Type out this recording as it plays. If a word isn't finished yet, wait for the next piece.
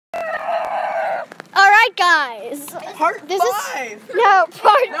Alright guys. Part 5. No,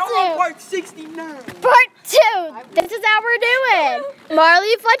 part 2. Now we're on part 69. Part 2. This is how we're doing.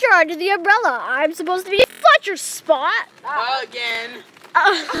 Marley and Fletcher under the umbrella. I'm supposed to be in Fletcher's spot. Again.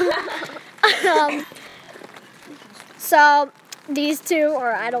 So these two,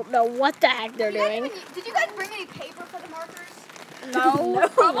 or I don't know what the heck they're doing. Did you guys bring any paper for the markers? No,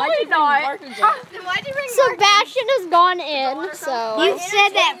 probably not. Then why'd you bring Sebastian has gone in, so You said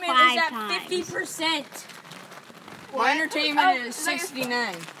that 5 is times. at 50%. My entertainment is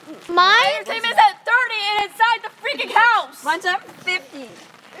 69. mine. Entertainment's at 30 and inside the freaking house. Mine's at 50.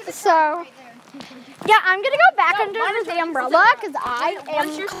 So yeah, I'm gonna go back under the umbrella because I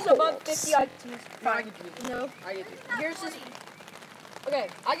Once am yours is cold. above 50, I can use No, I get to use it. No. I get to use it. Yours is... Okay,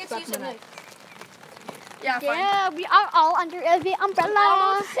 I get to use it next. Yeah, fine. Yeah, we are all under the I don't know umbrella.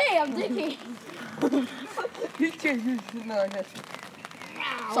 what to say, I'm thinking. No, I got you.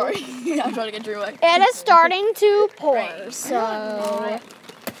 Sorry, I'm trying to get Drew away. It is starting to pour, so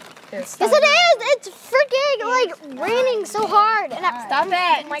yes it is. It's freaking like raining so hard, and Stop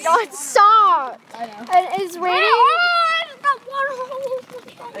it. oh my God, stop! I know. And it's raining. Oh, I just got water all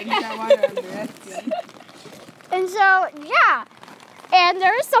over I got water under it. That's good. And so yeah, and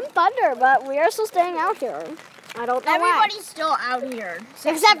there is some thunder, but we are still staying out here. I don't know why. Everybody's still out here.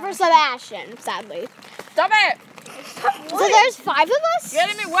 Except for Sebastian, sadly. Stop it. So there's 5 of us You're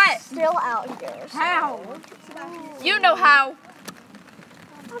getting me wet. still out here. So. How? You know how.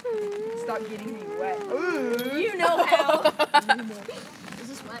 Stop getting me wet. You know how. Is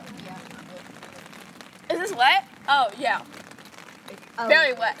this wet? Is this wet? Oh, yeah. Oh.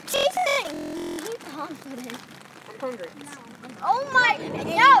 Very wet. Jason, be confident. I'm hungry. Oh my!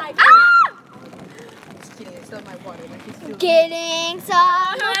 No! Ah! Just kidding. It's not my water. Like it's still Getting some I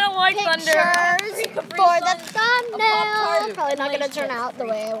don't like pictures thunder. for the thumbnail. Pop-Tart. Probably not gonna turn out the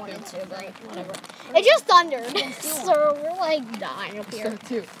way I wanted to, but whatever. It just thundered, so we're like dying up So here.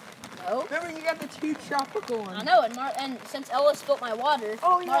 too. No. Remember, you got the 2 tropical I ones. know, and since Ella spilt my water,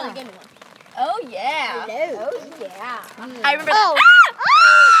 Marley gave me one. Oh, yeah. Hello. Oh, yeah. I remember Oh. that.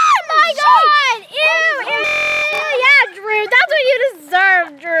 Oh my God! Ew! Ew! Yeah, Drew, that's what you deserve,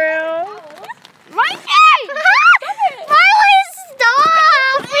 Drew. My face! Marley,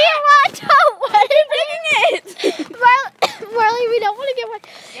 stop! We don't want to it. Marley, we don't want to get one.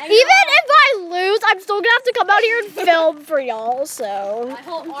 Even if I lose, I'm still gonna have to come out here and film for y'all. So. My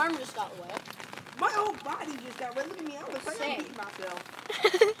whole arm just got wet. My whole body just got wet. Look at me. I look like I beat myself.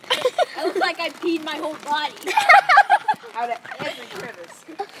 I look like I peed my whole body. Out of every crevice.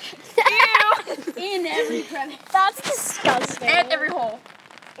 In every crevice. That's disgusting. And every hole.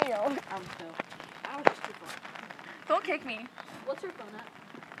 Ew. I'm still. I was just too far. Don't kick me. What's your phone at?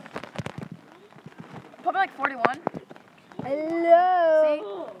 Probably like 41.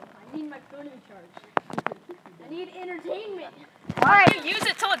 Hello. I need my phone in charge. I need entertainment. All right. You use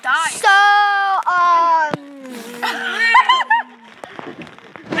it till it dies. So,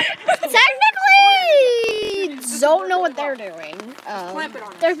 technically, don't know what they're doing. Clamp it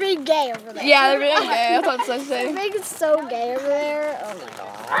on it. They're being gay over there. Yeah, they're being gay. That's what I'm supposed to They're say. being so gay over there. Oh my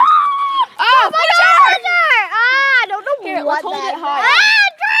God. Oh, my God! I don't know Here, what let's hold that. it high.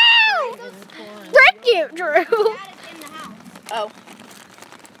 Drew! Frick you, Drew. Oh.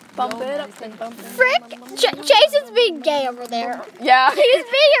 Bump it up and bump it. Frick. Jason's being gay over there. Yeah. He's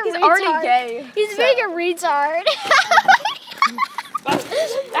being a He's retard. already gay. He's being a retard.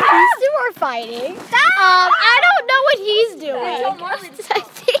 These two are fighting. I don't know what he's doing. Tell Marley to I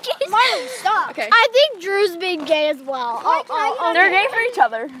think he's stop. Okay. I think Drew's being gay as well. They're gay for each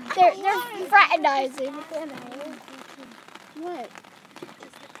other. They're fraternizing. What?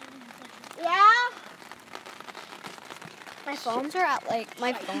 Yeah. My phones are at like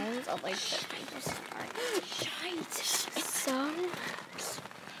 50%. Shite. So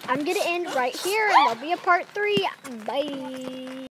I'm gonna end right here, and there'll be a part 3. Bye.